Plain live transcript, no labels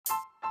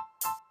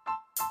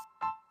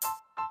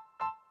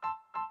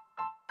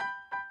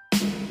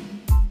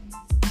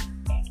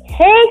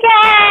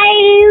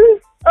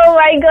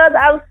my God,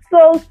 I'm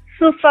so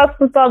super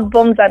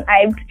bummed and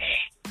hyped.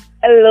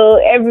 Hello,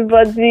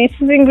 everybody.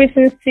 Season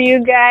greetings to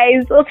you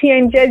guys. Hope you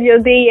enjoyed your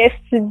day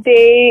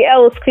yesterday.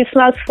 How was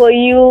Christmas for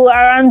you,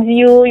 around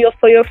you,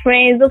 for your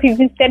friends? Hope you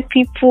visited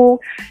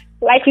people.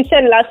 Like we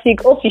said last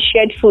week, hope you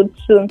shared food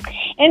too.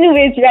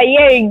 Anyways, we are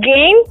here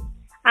again.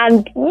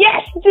 And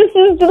yes, this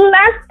is the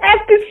last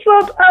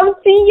episode of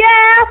the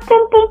year.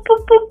 Pum, pum,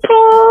 pum, pum,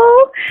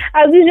 pum.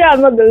 As usual,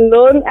 I'm not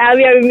alone. I'm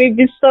here with me,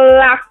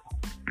 Bisola.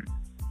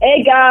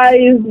 Hey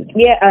guys,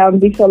 I'm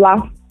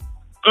Bisola.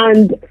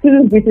 And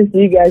season greetings to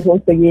you guys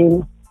once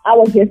again. I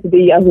was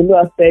yesterday, as you know,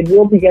 I said, we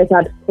hope you guys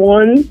had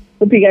fun.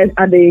 Hope you guys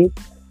had a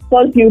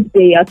fun-filled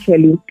day,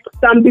 actually.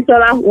 So I'm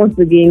Bisola once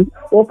again.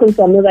 Welcome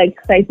to another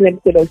exciting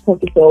episode of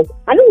Talk It All.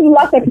 I know the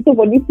last episode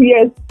for this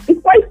year.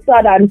 It's quite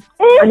sad and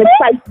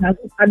exciting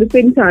at the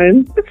same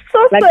time. It's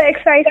so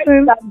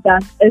exciting.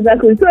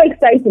 Exactly, so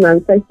exciting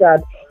and so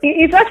sad.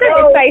 It's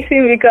actually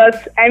exciting because,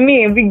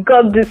 we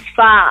got this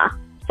far.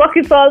 Talk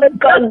It All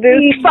got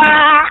this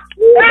far.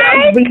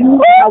 I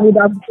believe I would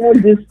have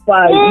gone this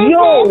far.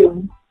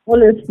 Yo,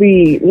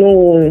 honestly,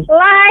 no.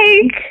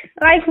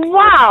 Like,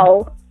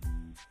 wow.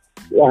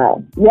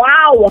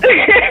 Wow.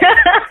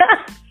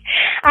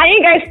 And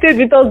you guys stayed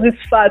with us this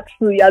far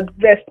too. You're the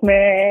best,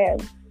 man.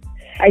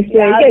 I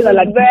swear, you guys are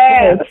like the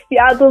best.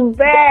 You're the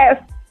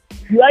best.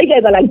 You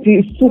guys are like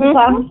the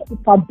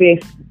super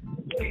best.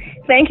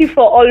 Thank you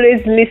for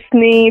always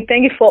listening.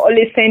 Thank you for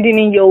always sending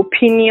in your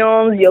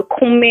opinions, your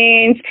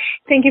comments.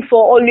 Thank you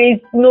for always,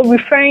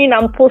 referring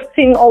and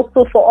posting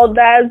also for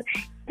others.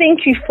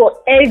 Thank you for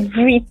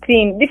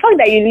everything. The fact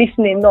that you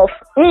listen enough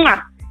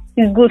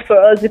is good for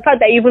us. The fact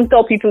that you even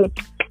tell people,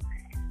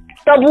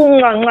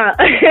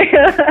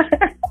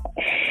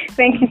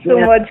 thank you so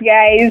much,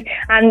 guys.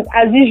 And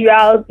as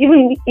usual,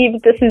 even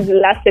if this is the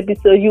last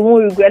episode, you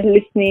won't regret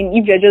listening.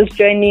 If you're just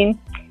joining,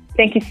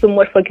 thank you so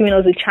much for giving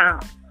us a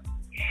chance.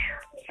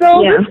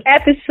 So this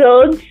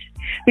episode,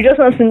 we just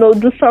want to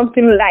do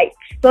something light.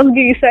 Let's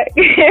give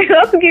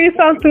you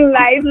something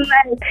light.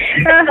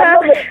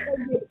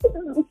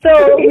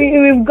 So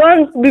we've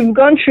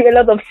gone through a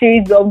lot of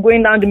series of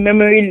going down the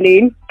memory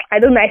lane. I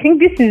don't know. I think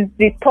this is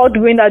the third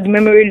going down the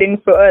memory lane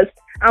for us,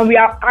 and we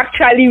are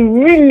actually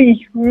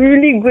really,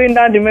 really going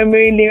down the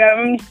memory lane. I'm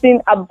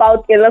reminiscing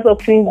about a lot of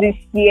things this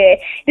year.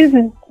 This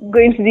is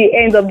going to the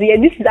end of the year.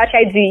 This is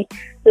actually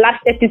the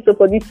last episode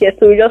for this year,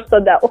 so we just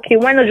thought that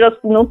why not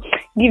just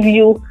give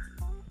you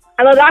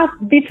another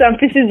bits and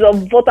pieces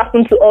of what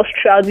happened to us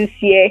throughout this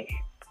year,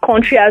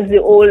 country as a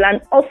whole, and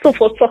also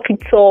for Talk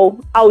It All,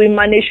 how we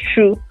managed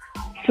through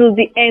to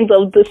the end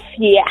of this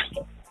year.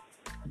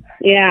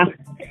 Yeah.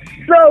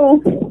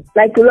 So,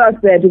 like Ula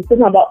said, we're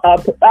talking about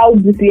how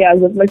this year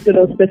has affected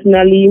us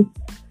personally,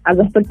 has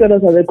affected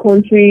us as a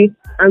country,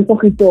 and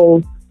Talk It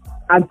All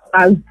as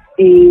on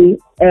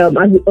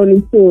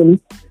its own.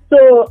 So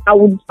I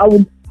would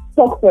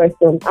talk first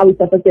on how it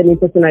affected me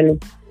personally.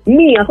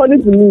 Me,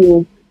 according to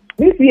me,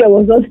 this year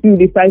was just filled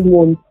with 5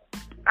 months.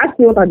 Ask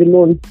me what are the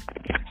months.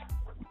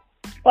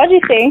 What do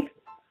you think?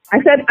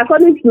 I said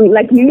according to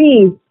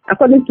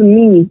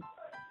me,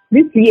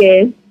 this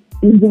year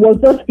was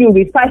just filled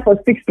with 5 or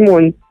 6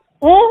 months.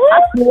 Mm-hmm.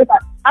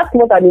 Ask me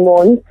what are the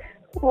months.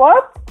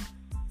 What?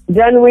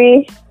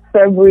 January,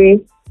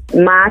 February,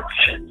 March,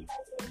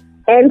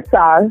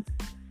 NSAS.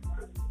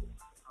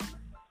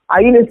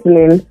 Are you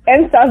listening?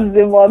 NSAS is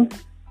the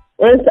month.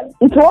 It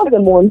was the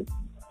month.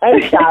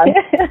 NSAS.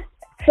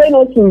 Say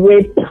no to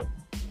rape.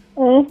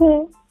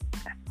 Mm-hmm.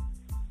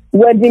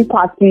 Wedding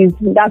parties.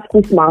 That's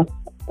Christmas.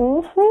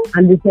 Mm-hmm.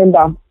 And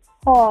December.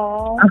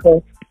 Aww.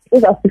 Okay.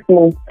 Those are 6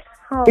 months.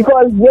 Aww.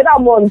 Because the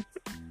other months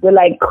were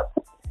like,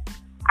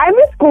 I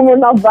miss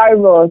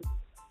coronavirus.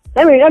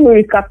 Let me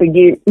recap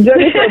again.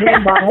 January,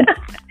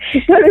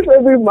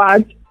 February,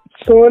 March,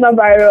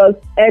 coronavirus,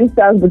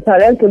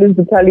 NSAS police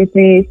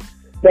brutality,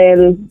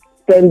 then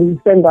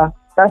December.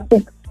 That's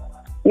 6.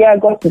 Yeah, I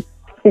got it.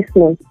 6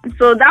 months.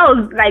 So that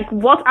was like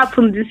what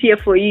happened this year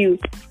for you?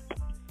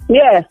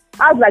 Yeah,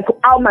 that was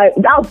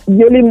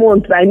the only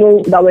month I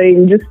know that were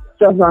in just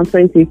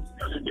 2020.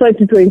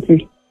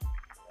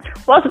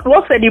 What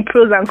were the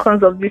pros and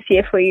cons of this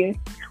year for you?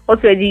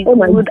 What were the good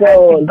and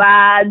the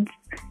bad?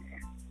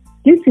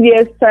 This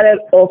year started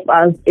off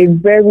as a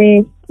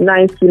very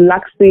nice,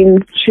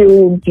 relaxing,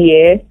 chilled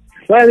year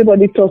where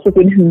everybody thought,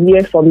 okay, this is the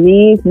year for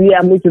me. This year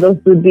I'm going to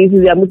just do this.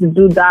 This year I'm going to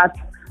do that,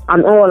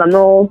 and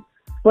all.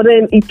 But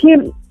then it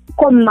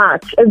come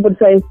March, everybody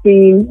started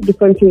saying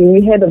different things.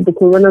 We heard of the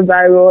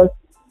coronavirus.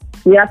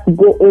 We had to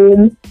go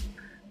home.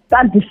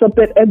 That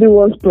disrupted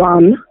everyone's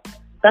plan.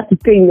 That to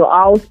stay in your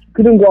house. You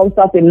couldn't go out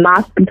without a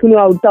mask. You couldn't go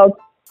out without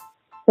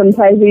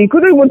sanitizer. You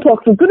couldn't even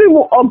talk to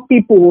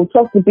people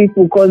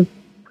because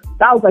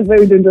that was like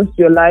very dangerous to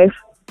your life.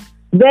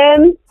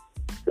 Then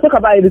talk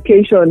about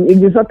education. It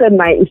stopped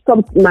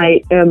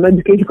my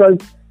education because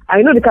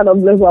I know the kind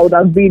of level I would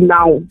have been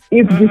now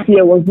if this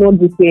year was not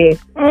this year.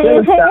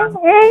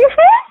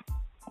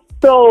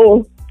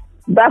 So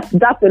that's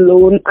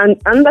alone.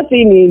 And another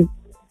thing is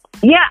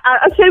Yeah, I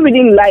actually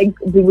really like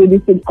the way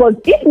this is, because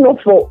if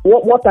not for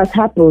what has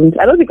happened,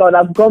 I don't think I would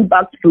have gone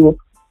back to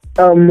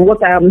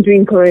what I am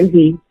doing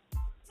currently.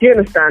 Do you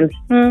understand?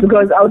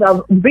 Because I would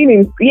have been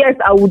in, yes,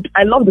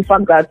 I love the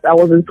fact that I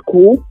was in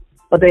school,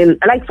 but then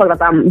I like the fact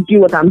that I'm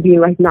doing what I'm doing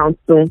right now.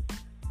 So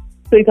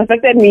it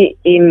affected me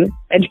in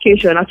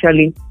education,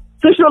 actually.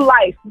 Social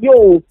life,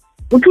 yo,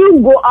 we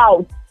couldn't go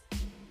out,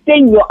 stay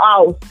in your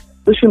house.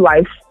 Social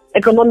life,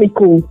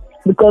 economical,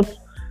 because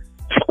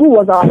school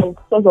was our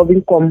source of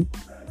income.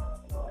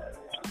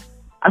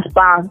 As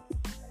far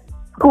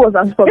school was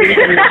our source of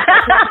income.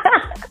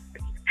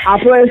 Our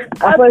parents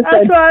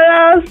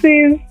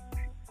said,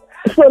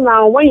 so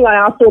now when you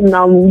are at home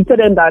now, you tell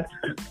them that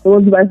you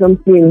want to buy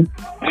something.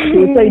 They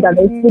will tell you that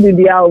there's food in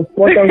the house.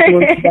 What else you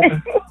want to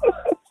buy?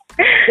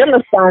 You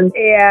understand?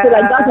 Yeah. So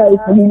like that's how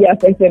it's really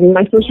affected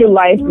my social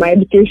life, my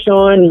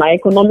education, my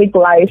economic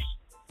life,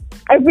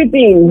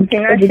 everything.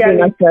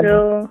 Everything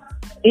actually.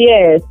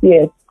 Yes,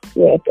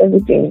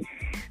 everything.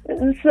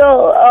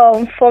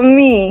 So for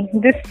me,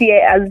 this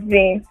year has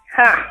been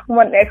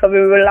one heck of a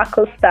roller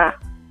coaster.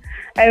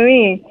 I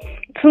mean,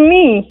 to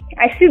me,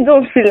 I still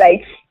don't feel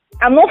like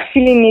I'm not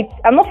feeling it.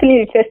 I'm not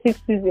feeling the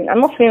festive season.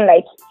 I'm not feeling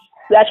like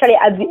we're actually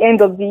at the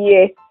end of the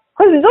year.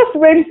 Because it just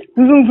went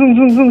zoom, zoom,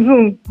 zoom, zoom,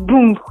 zoom,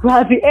 boom, we're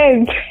at the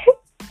end.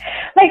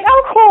 Like,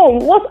 how come?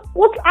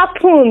 What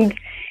happened?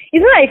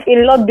 It's not like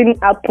a lot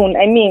didn't happen.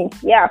 I mean,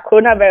 yeah,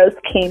 coronavirus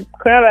came.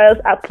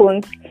 Coronavirus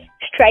happened.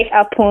 Strike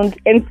happened.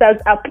 NSAS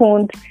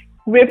happened.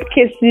 Rape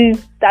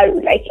cases that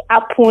like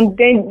happened.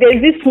 Then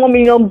there's this 1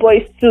 million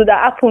boys too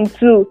that happened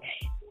too.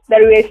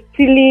 That were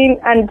stealing,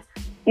 and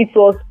it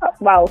was,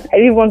 wow, I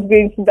didn't want to go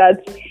into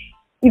that.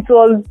 It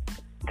was,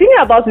 thinking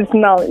about it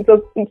now,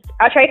 it's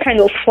actually kind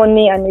of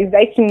funny and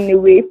exciting in a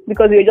way,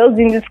 because we were just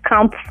doing this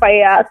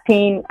campfire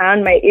thing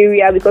around my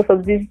area because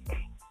of these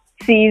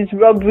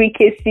robbery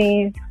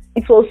cases.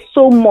 It was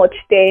so much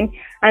then,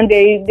 and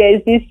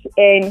there's this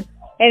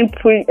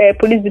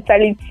police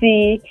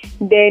brutality,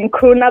 then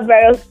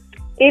coronavirus.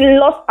 A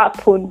lot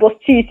happened, but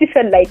still, it still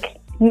felt like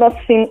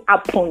nothing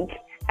happened.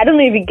 I don't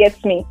know if it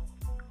gets me.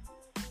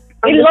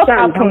 A lot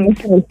happened,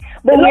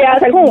 but we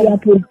are at home.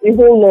 A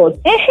whole lot.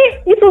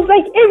 It was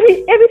like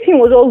everything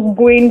was all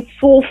going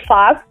so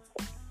fast.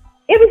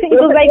 Everything, it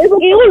was like a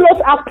whole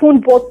lot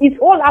happened, but it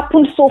all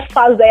happened so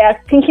fast that I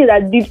was thinking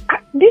that this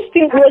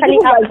thing actually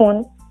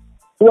happened.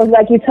 It was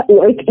like it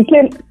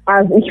came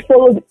as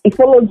it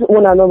followed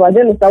one another.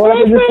 Then it's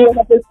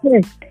like a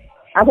script.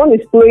 As one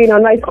is playing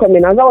and now it's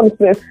coming. As one is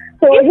playing.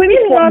 So it's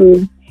really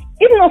funny.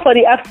 Even not for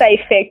the after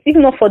effects,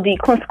 even not for the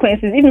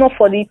consequences, even not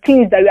for the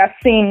things that we are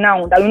seeing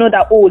now, that we know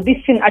that, oh, this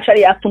thing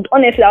actually happened.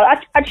 Honestly, I'll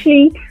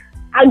actually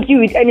argue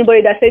with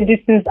anybody that said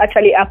these things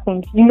actually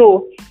happened.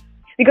 No.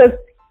 Because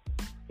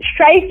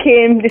strike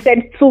came, they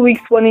said 2 weeks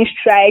warning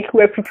strike,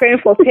 we're preparing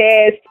for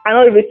tests, and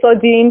all of a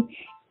sudden,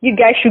 you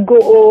guys should go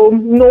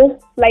home. No,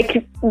 like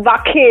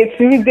vacate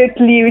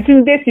immediately, with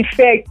immediate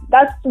effect.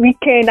 That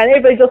weekend, and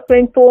everybody just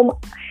went home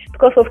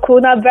because of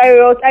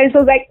coronavirus, and it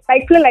was like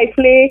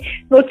play,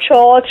 no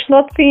church,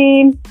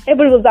 nothing.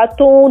 Everybody was at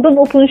home, don't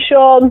open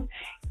shops.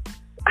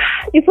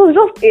 It was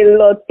just a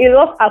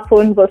lot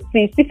happened, but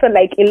still felt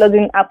like a lot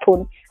didn't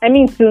happen. I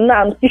mean, till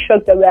now, I'm still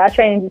shocked that we're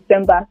actually in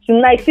December.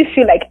 Till now, I still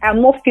feel like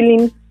I'm not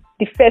feeling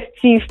the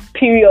festive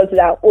period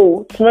that,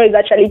 oh, tomorrow is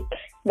actually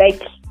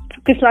like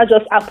Christmas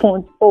just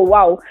happened. Oh,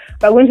 wow.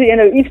 We're going to the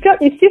end of it.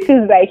 It still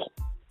feels like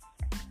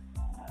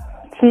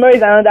tomorrow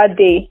is another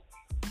day.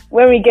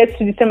 When we get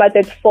to December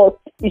 31st,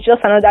 it's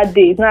just another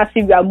day. It's not as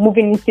if we are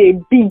moving into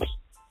a big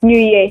new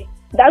year.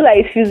 That's how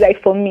it feels like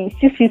for me. It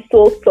still feels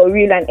so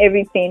surreal and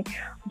everything.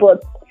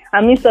 But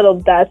instead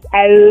of that,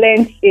 I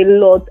learned a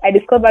lot. I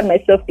discovered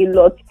myself a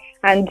lot.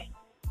 And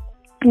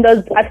there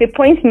was at a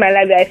point in my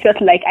life that I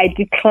felt like I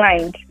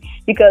declined.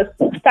 Because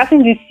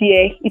starting this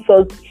year,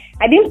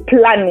 I didn't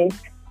plan it,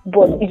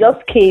 but it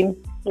just came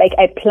like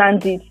I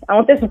planned it. I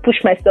wanted to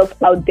push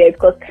myself out there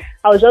because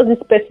I was just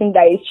this person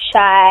that is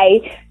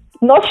shy.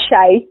 Not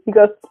shy,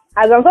 because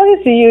as I'm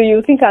talking to you,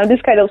 you think I'm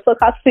this kind of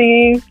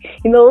sarcastic,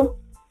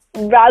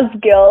 brass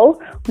girl,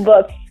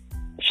 but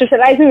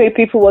socializing with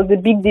people was a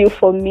big deal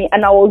for me,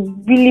 and I was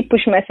really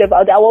pushing myself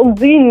out there. I was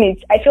doing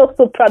it. I felt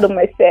so proud of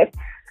myself.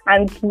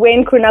 And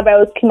when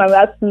coronavirus came and we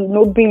had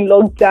to being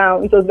locked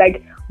down, it was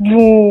like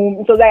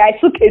boom. It was like I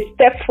took a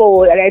step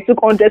forward and I took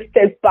 100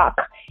 steps back.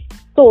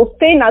 So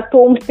staying at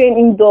home, staying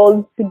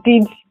indoors,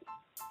 did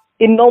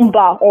a number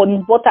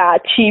on what I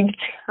achieved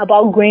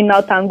about going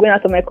out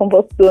of my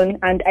comfort zone.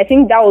 And I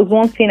think that was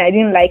one thing I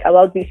didn't like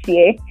about this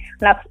year.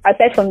 And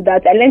aside from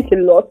that, I learned a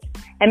lot.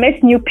 I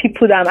met new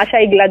people that I'm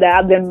actually glad I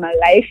have them in my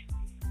life.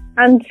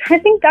 And I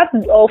think that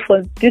is all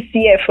for this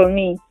year for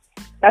me.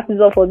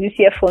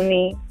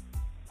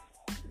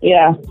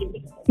 Yeah.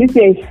 This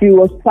year it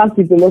was packed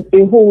with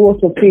a whole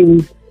lot of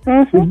things.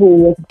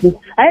 Mm-hmm.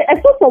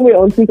 I saw somewhere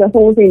on Twitter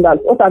someone saying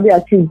that what have you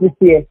achieved this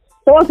year?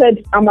 Someone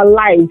said, I'm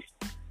alive.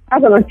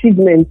 That's an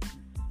achievement.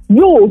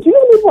 Yo, do you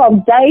know people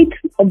have died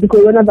of the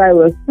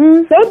coronavirus?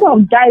 Some people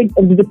have died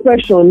of the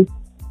depression.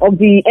 of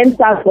the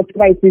NSAS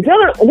crisis.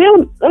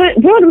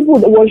 The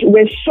people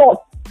were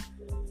shot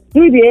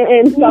during the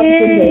NSAS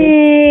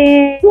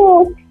protest.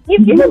 So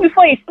even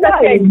before it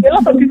started, a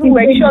lot of people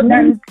were shot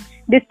and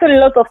they stole a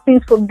lot of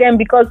things from them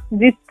because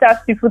these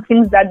tax people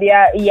think that they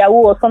are Yahoo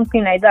or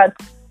something like that.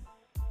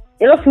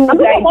 A lot of people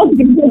died.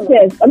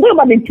 I'm talking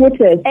about the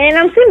protest. And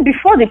I'm saying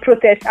before the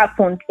protest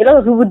happened, a lot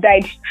of people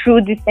died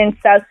through this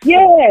NSAS.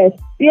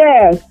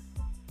 Yes.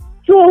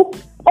 So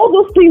all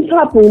those things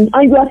happened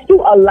and you are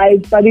still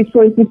alive by the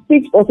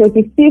 26th or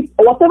 26th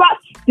or whatever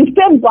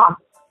December.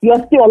 You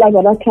are still alive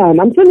at that time.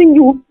 I'm telling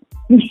you,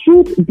 you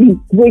should be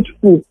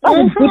grateful. That's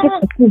the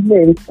greatest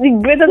achievement.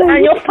 And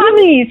your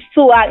family is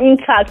so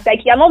intact.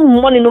 Like you're not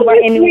mourning over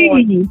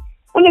anyone.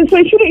 So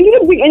you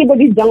shouldn't bring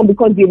anybody down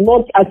because they've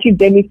not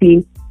achieved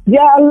anything. They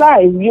are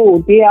alive,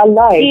 they are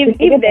alive.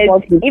 If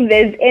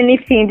there's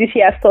anything this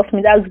year has taught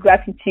me, that's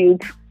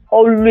gratitude.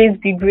 Always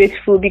be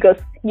grateful because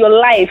your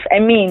life,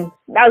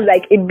 that's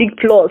like a big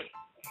plus.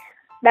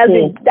 That's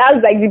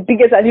like the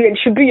biggest achievement. It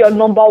should be your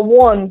number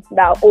one.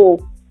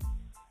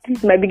 This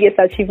is my biggest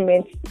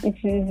achievement. It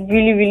is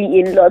really,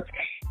 really a lot.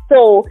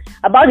 So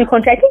about the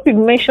country, I think we've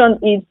mentioned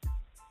it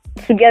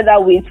together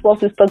with what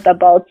we've talked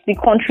about. The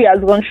country has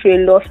gone through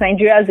a lot.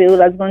 Nigeria as a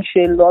whole has gone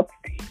through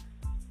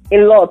a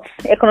lot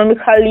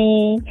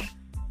economically.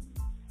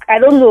 I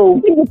don't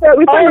know.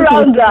 All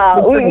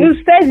rounder. You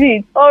said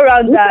it. All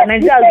rounder.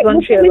 Nigeria has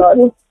gone through a lot.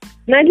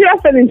 Nigeria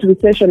fell into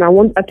recession at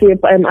one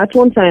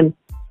time.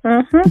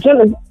 I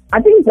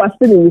think we're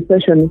still in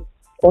recession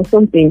or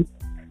something.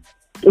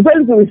 We fell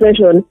into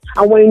recession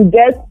and we're in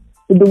debt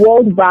with the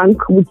World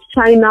Bank, with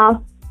China.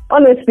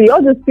 Honestly,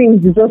 all these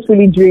things is just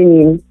really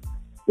draining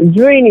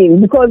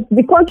because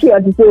the country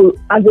as a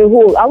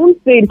whole, I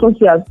won't say the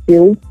country has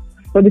failed,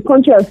 but the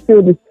country has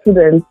failed the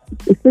students,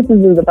 the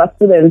citizens that are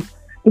students.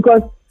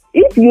 Because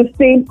if you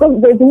say, because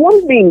there's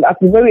one thing that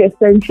is very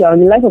essential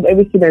in the life of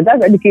every student,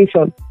 that's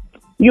education.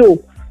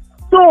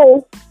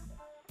 So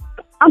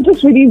I'm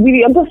just really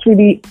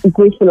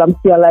grateful I'm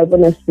still alive,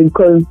 honestly,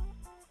 because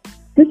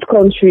this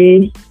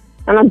country,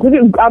 and I'm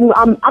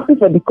happy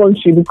for the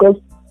country because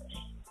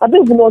I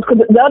don't even know, because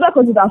the other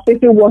countries are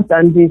facing worse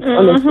than this,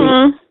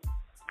 honestly.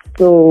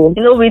 So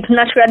with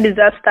natural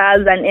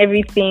disasters and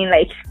everything,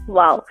 like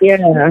wow.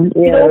 Yeah.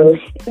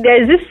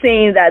 There's this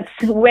saying that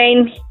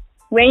when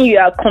you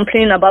are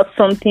complaining about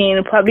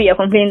something, probably you're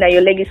complaining that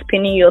your leg is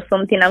paining you or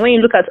something, and when you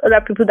look at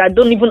other people that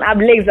don't even have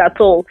legs at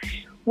all,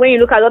 when you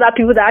look at other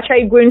people that are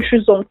actually going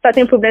through some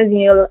certain problems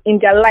in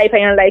their life,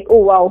 and you're like, oh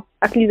wow,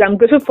 at least I'm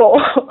grateful for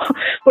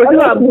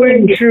what I'm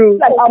going through.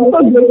 Like, I'm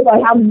so grateful I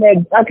have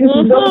legs. At least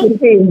it's not the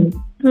same.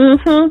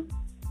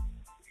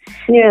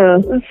 Yeah.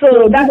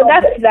 So that's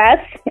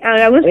that.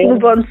 And I'm going to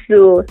move on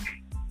to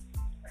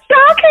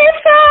Talking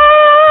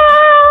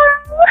Soul.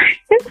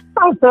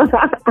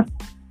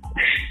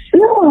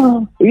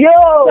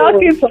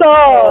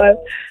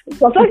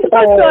 Talking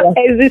Soul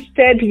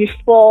existed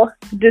before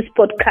this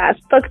podcast.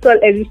 Talking Soul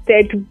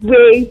existed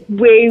way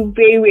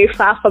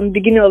far from the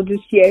beginning of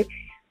this year.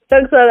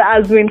 Talking Soul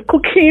has been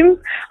cooking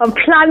and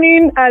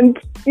planning and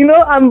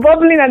and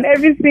bubbling and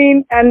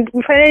everything, and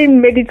we finally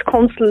made it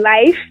come to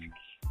life.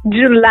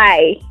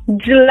 July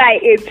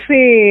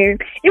 18.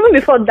 Even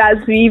before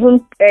that, we even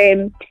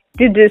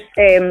did this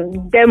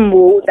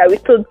demo that we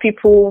told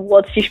people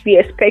what you should be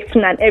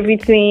expecting and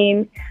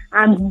everything,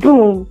 and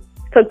boom,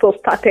 Talk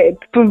started.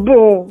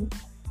 Boom.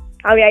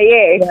 And we are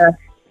here. Yeah.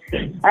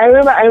 I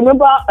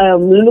remember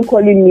Lulu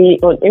calling me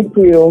on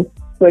April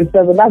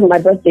 27th, that's my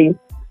birthday,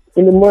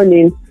 in the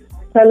morning,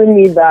 telling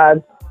me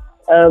that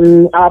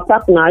our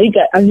partner,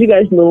 as you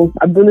guys know,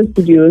 Abdullah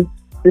Studios,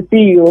 the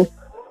CEO,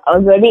 I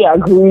was already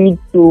agreed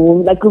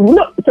to,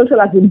 social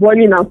has been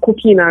boiling and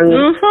cooking and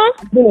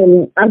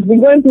I've been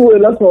going through a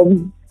lot of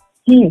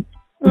heat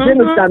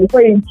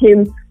before it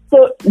came.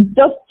 So she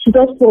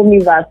just told me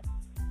that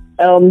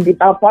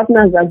our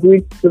partners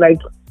agreed to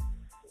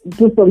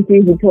do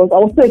something with us. I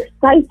was so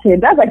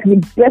excited. That's the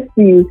best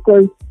news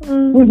because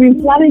we've been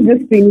planning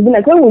this thing. We've been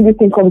like, when will this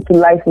thing come to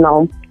life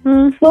now?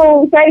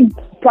 So we started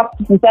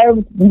practicing,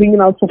 started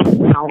bringing out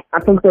something now. I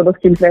talked to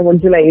things on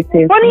July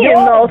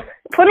 18th.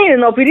 Funny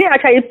enough, we didn't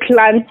actually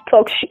plan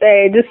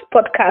this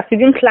podcast. We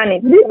didn't plan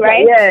it,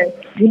 right? Yeah,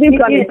 we didn't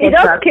plan it. It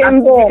just came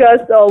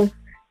because of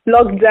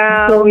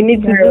lockdown. So, we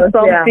need to do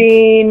something. Yeah.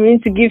 We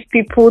need to give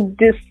people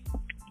this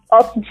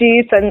hot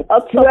gist and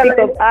hot topic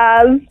of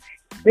ours.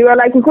 They were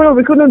like, we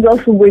couldn't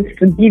just wait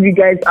to give you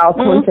guys our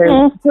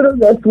content. We couldn't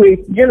just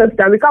wait. Do you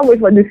understand? We can't wait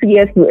for this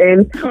year to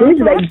end. We need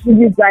to give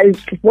you guys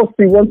what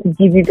we want to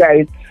give you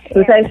guys.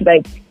 So it's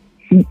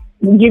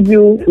give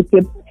you a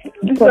tip.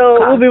 So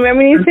we'll be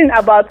reminiscing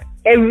about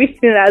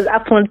everything that has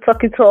happened,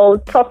 talking all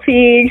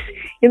topics,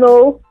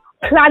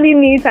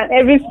 planning it and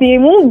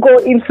everything. We won't go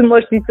into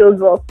much details,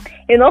 but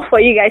enough for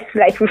you guys to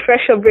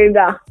refresh your brain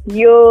that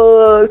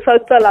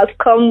Talk has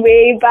come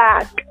way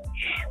back.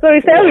 So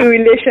we started with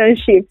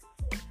relationship.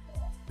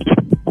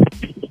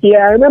 Yeah,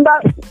 I remember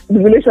the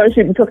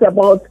relationship we talked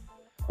about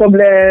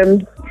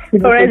problems.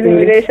 People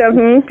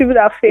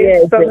that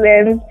face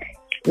problems.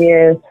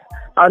 Yes.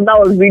 And that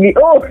was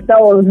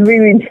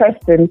really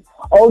interesting.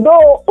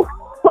 Although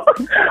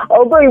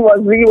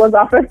it was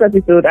our first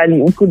episode,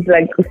 and we could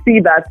see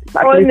that.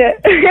 Honestly,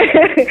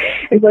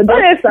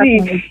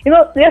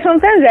 there's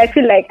sometimes I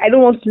feel like I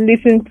don't want to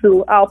listen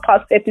to our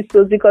past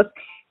episodes because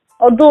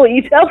although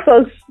it helps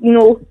us,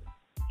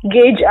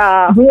 gauge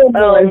our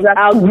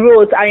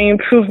growth and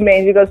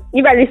improvement. Because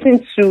if I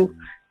listen to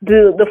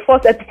the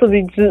first episode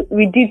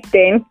we did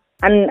then,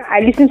 and I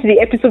listen to the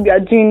episode we are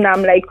doing now,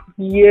 I'm like,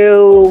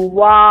 yo,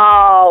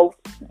 wow,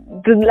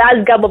 the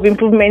last gap of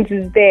improvement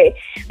is there.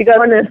 Because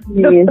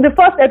honestly, the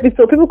first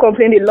episode, people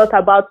complained a lot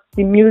about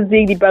the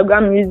music, the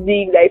background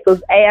music, that it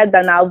was higher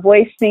than our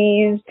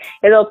voices,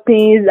 a lot of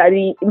things, that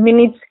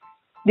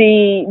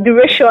the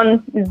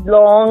duration is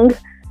long,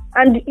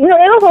 and a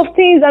lot of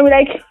things. I'm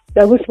like,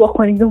 they're going to work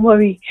on it, don't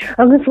worry.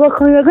 I'm going to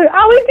work on it.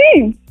 And we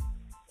did.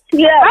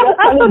 Yeah,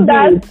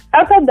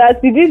 after that,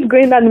 we did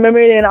Going Down the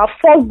Memory Lane, our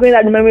first Going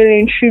Down the Memory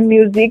Lane through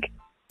music.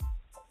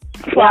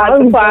 For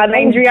our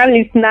Nigerian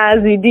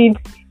listeners, we did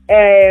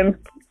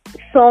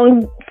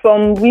songs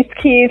from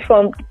Wizkid,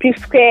 from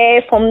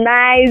P-Square, from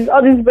Nice,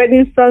 all these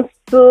wedding songs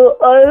too.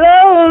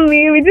 Oh,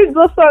 we did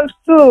those songs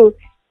too.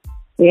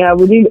 Yeah,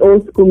 we did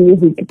old school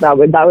music that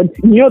would that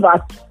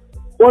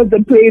once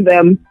they play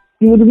them,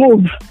 you would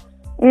move.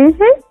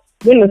 Mm-hmm.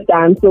 You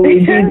understand? So we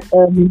did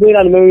Going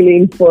Down the Memory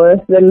Lane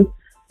first, then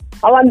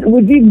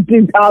we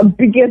did our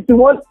biggest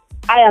one.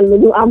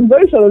 I'm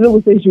very sure Lulu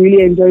will say she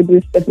really enjoyed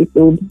this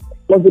episode.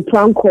 Was the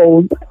prank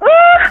calls.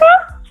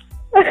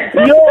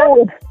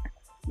 Yo,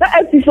 that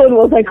episode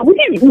was like, we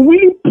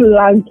really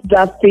planned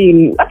that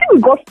thing. I think we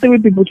got 3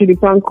 people to the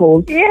prank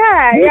calls.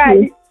 Yeah.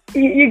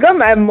 You got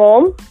my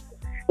mom.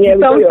 Yeah,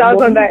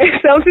 70,000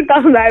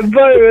 I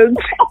borrowed.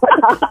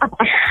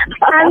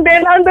 and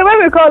then when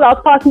we called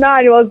our partner,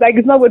 and it was like,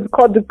 it's not what we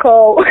called the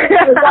call.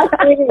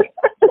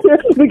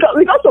 we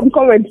got some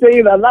comments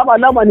saying that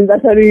man is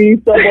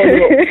actually someone.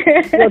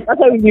 It was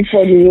actually really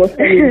funny. It was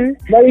funny.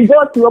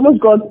 But we almost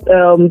got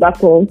that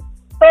call.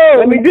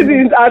 Oh, we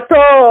didn't at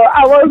all.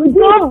 I was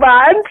so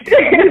bad.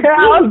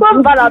 I was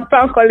so bad at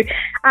prank calling.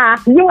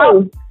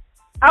 No.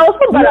 I was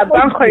so bad at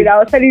prank calling. I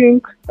was telling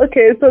him,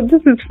 okay, so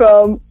this is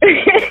from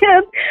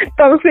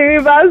Thompson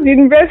Rivers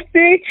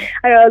University.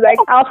 And I was like,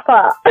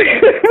 Alpha.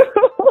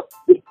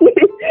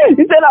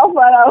 You said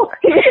Alpha now.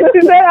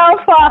 You said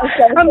Alpha.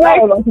 I'm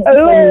like,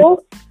 hello.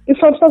 It's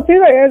from Thompson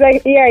Rivers. I was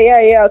like,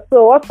 yeah.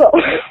 So what's up?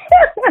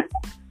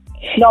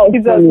 No,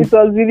 it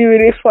was really,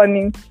 really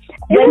funny.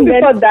 Even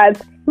before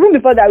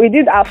that, we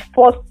did our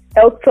first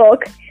health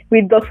talk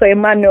with Dr.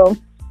 Emmanuel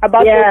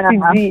about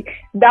OCD.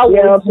 That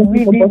was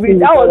really,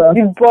 that was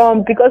the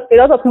bomb, because a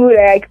lot of people were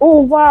like, oh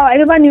wow, I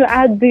never knew I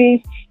had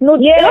this. A lot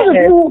of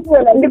people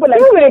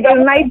were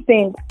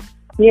enlightened.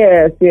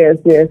 Yes.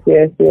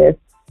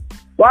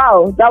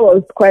 Wow, that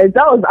was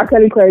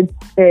actually quite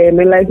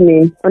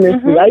enlightening,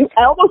 honestly.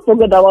 I almost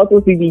forgot about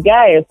OCD,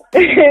 guys.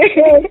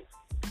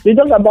 We've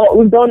done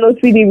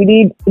OCD, we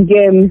did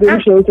game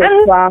shows.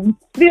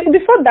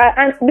 Before that,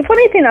 and the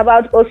funny thing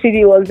about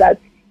OCD was that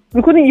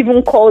we couldn't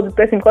even call the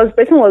person because the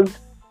person was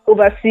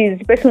overseas.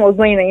 The person was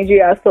not in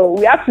Nigeria, so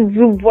we had to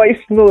do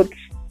voice notes.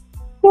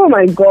 Oh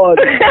my God.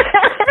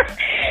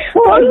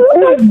 Sometimes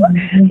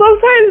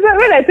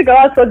when I think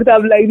about talking,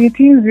 I'm like, the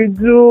things we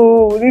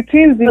do. You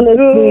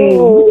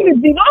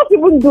not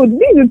even do. You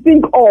need to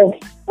think of.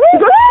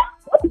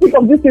 Let's think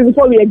of these things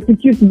before we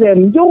execute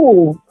them.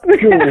 No.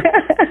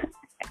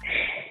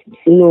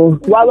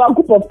 We're a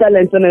group of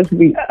talents,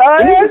 honestly.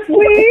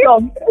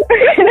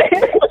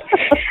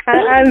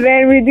 And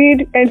then we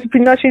did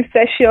entrepreneurship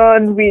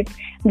session with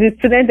the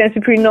student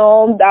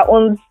entrepreneur that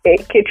owns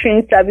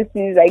catering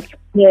services. That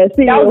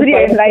was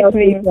really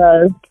enlightening.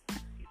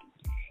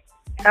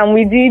 And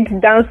we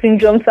did Down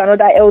syndrome to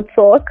another health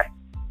talk.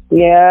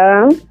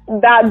 Yeah.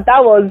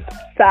 That was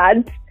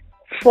sad,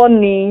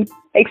 funny,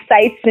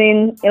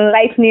 exciting,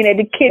 enlightening,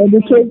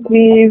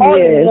 educative. All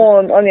in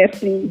one,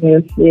 honestly.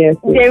 Yes.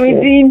 Then we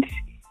did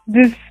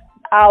this,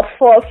 our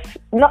first,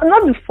 not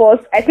the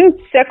first, I think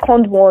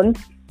second one,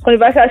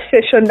 controversial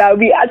session that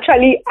we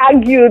actually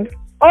argued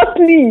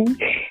hotly.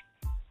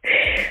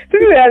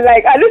 People were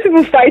like, are these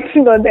people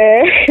fighting on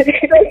there?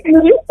 We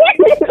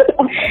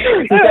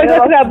were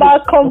talking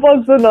about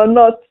comfort zone or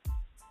not.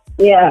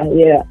 Yeah.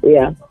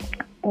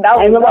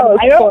 I remember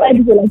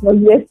it was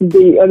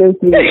yesterday,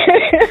 honestly.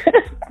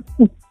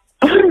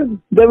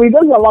 Then we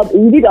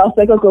did our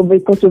second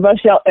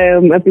controversial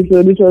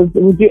episode, which was,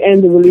 would you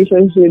end the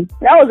relationship?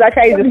 That was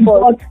actually the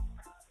first.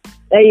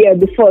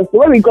 The first.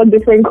 When we got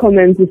different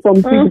comments from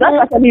people, that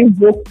actually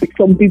woke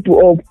some people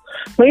up.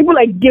 Some people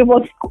gave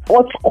us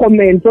what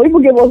comments. Some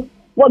people gave us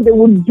what they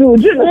would do.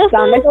 Do you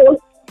understand?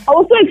 I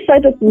was so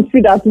excited to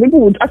see that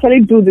people would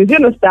actually do this. Do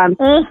you understand?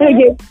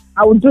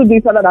 I would do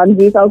this other than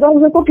this. I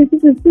was like, okay,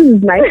 this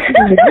is nice.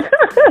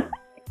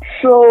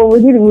 So we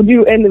did Would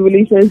You End the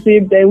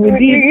Relationship? Then we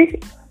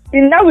did.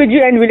 In that Would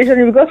You End the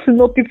Relationship, we got to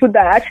know people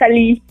that are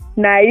actually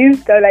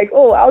nice. They're like,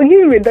 oh, I'll give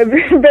you the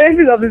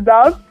benefit of the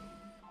doubt.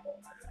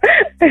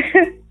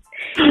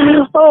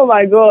 Oh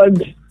my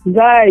God.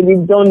 Guy,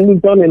 we've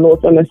done a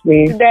lot,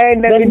 honestly.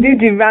 Then we did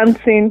the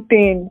ranting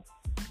thing.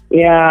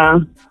 Yeah.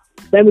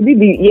 Then we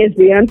did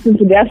the answer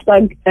to the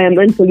hashtag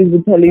end police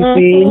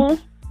brutality.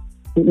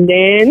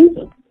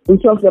 Then we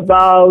talked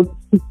about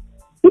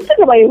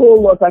a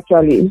whole lot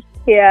actually.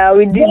 Yeah,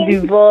 we did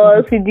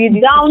divorce, we did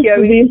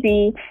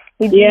security,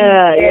 we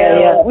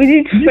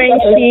did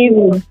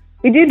friendship,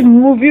 we did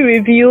movie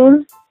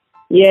reviews.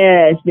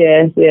 Yes.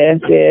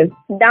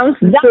 Down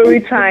to story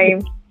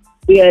time.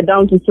 Yeah,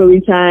 down to story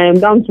time,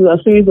 down to a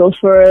series of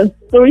first.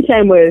 Story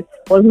time was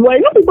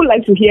where people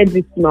like to hear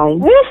this now.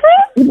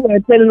 People were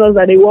telling us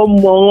that they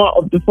want more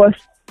of the first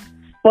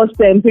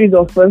series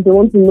of first. They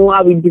want to know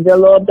how we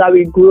developed, how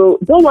we grew.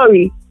 Don't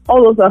worry,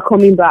 all those are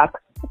coming back.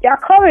 They're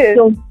coming.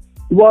 Don't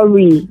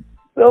worry.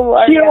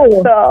 Sure.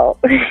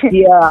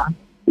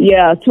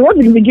 Yeah. So what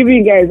we'll be giving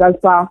you guys as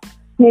far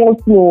small.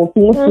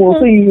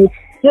 So you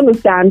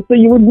understand. So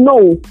you would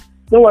know.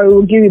 Don't worry,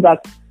 we'll give you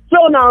back.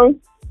 So now,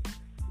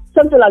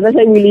 something like that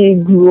really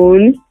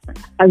grown.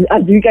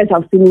 As you guys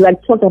have seen, we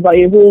talked about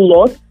a whole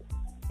lot.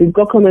 We've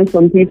got comments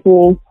from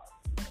people.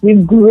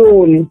 We've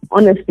grown,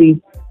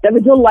 honestly. There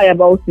is no lie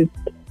about it.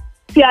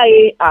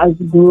 CIA has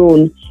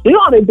grown. You know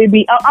how a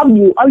baby, how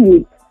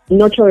you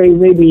nurture a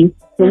baby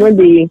from when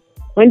you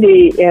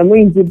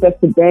give birth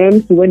to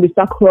them to when they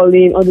start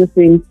crawling, all those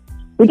things.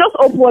 We just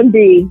hope one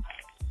day,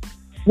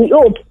 we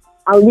hope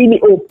and really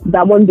hope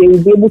that one day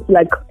we'll be able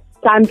to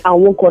stand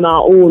and walk on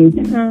our own,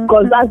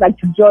 because that's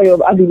the joy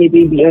of having a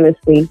baby,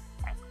 honestly.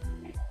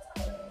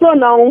 So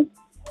now,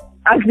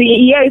 as the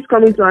year is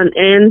coming to an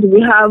end,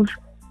 we have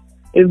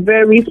a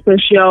very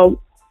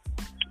special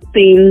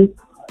thing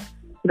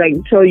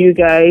to tell you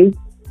guys.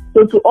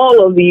 So to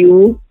all of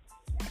you,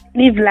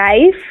 live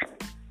life,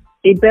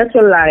 a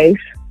better life,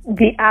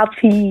 be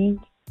happy,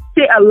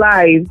 stay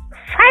alive,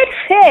 fight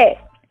fair,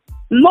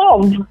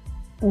 love,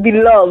 be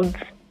loved,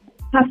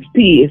 have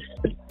peace,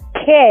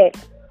 care,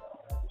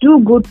 do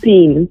good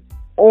things,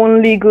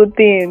 only good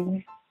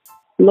things,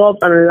 love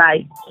and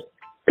light,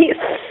 peace.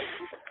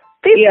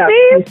 Yeah.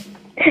 Peace.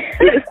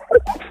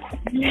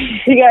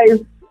 See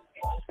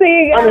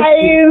you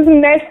guys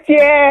next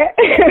year.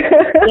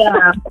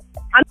 Yeah.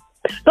 And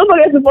don't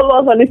forget to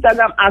follow us on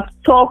Instagram at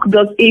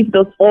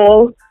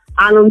talk.it.all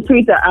and on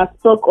Twitter at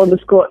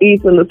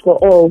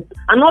talk_it_all.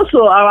 And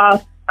also our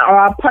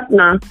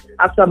partner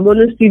at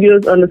Sabonus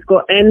Studios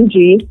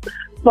 _NG.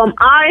 From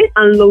I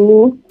and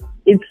Lulu,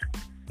 you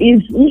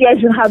guys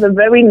should have a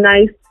very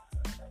nice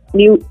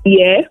new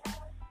year.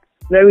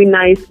 Very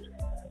nice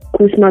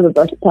Christmas that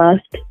has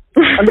passed.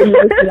 Have a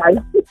nice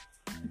life.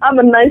 Have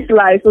a nice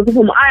life. So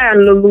from I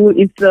and Lulu,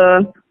 it's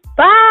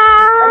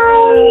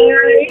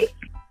bye.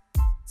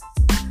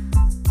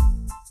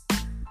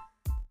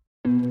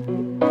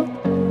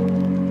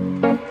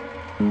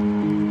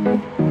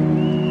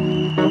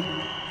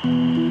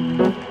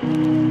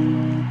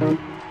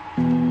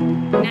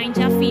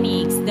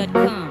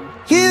 NinjaPhoenix.com.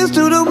 Here's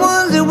to the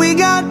ones that we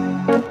got.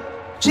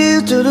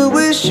 Cheers to the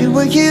wish you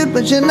were here,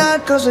 but you're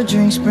not. Cause the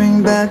drinks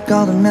bring back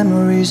all the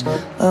memories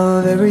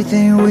of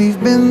everything we've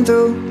been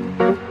through.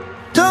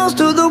 Toast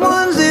to the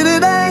ones here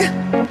today.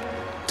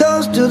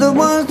 Toast to the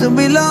ones that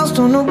we lost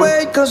on the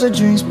way. Cause the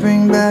drinks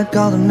bring back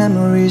all the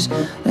memories.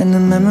 And the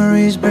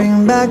memories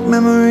bring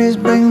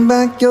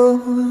back your.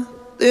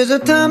 There's a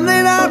time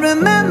that I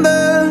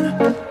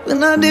remember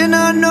when I did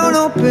not know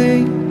no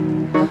pain,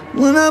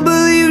 when I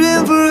believed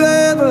in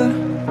forever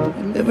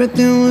and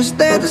everything would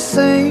stay the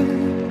same.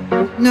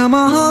 Now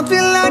my heart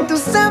feel like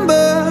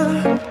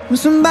December when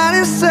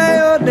somebody say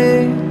your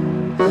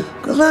name.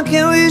 Cause I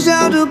can't reach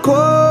out to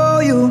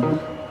call you,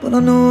 but I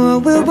know I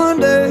will one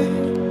day.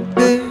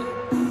 Yeah.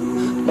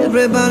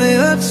 Everybody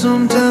hurts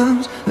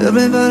sometimes,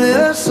 everybody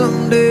hurts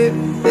someday.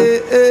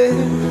 Yeah, yeah.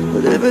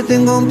 But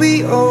everything gon'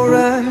 be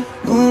alright.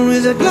 Gonna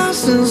raise a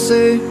glass and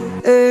say,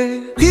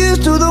 hey. Here's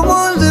to the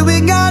ones that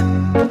we got.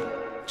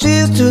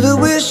 Cheers to the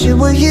wish you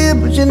were here,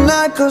 but you're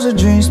not. Cause the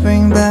drinks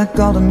bring back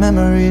all the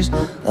memories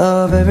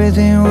of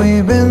everything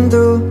we've been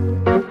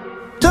through.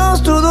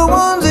 Toast to the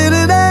ones here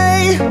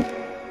today.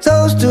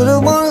 Toast to the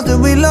ones that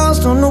we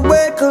lost on the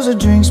way. Cause the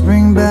drinks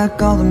bring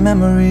back all the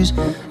memories.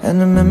 And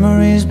the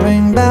memories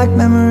bring back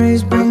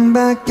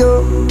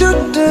your.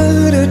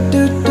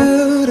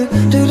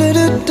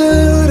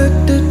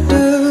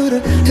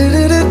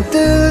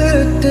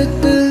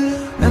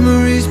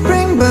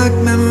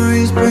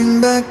 Memories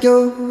bring back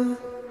your.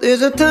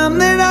 There's a time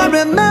that I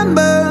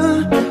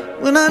remember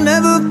when I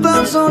never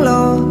felt so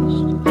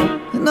lost,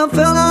 and I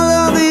felt all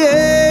of the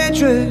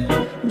hatred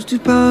was too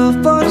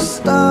powerful to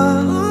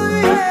stop.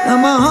 Now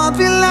my heart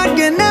feel like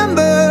an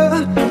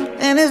ember,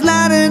 and it's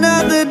lighting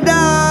up the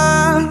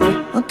dark.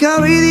 I'll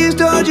carry these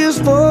torches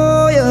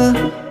for you,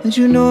 and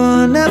you know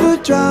I'll never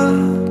drop.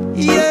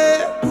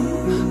 Yeah.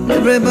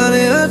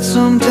 Everybody hurts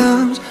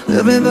sometimes,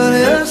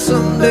 everybody hurts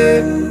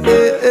someday.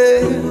 Yeah,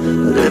 yeah.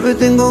 But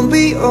everything gon'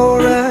 be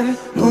alright.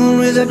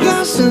 Gonna raise a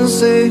glass and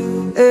say,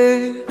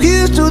 hey.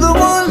 Here's to the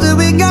ones that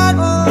we got.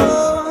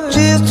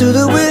 cheers to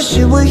the wish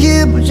you were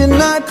here but you're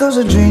not, 'cause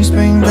the drinks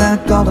bring back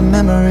all the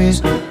memories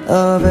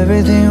of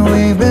everything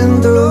we've been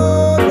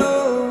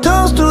through.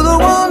 Toast to the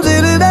ones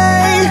here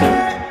today,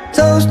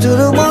 toast to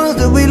the ones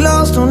that we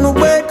lost on the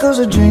way, 'cause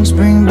the drinks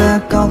bring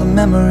back all the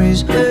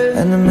memories,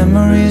 and the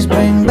memories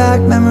bring back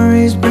your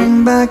memories bring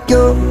back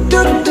your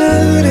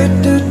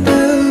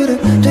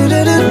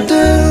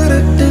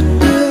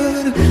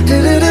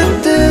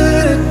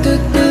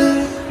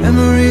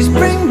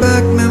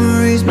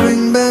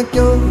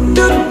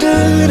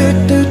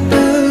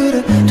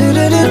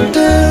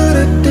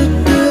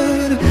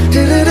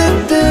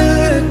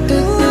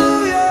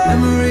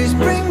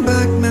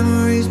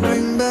memories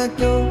bring back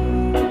your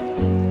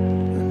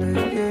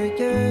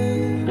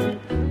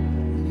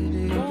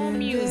More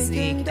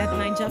music at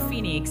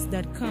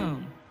ninjaphoenix.com.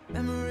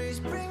 memories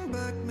bring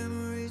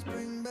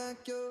back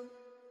your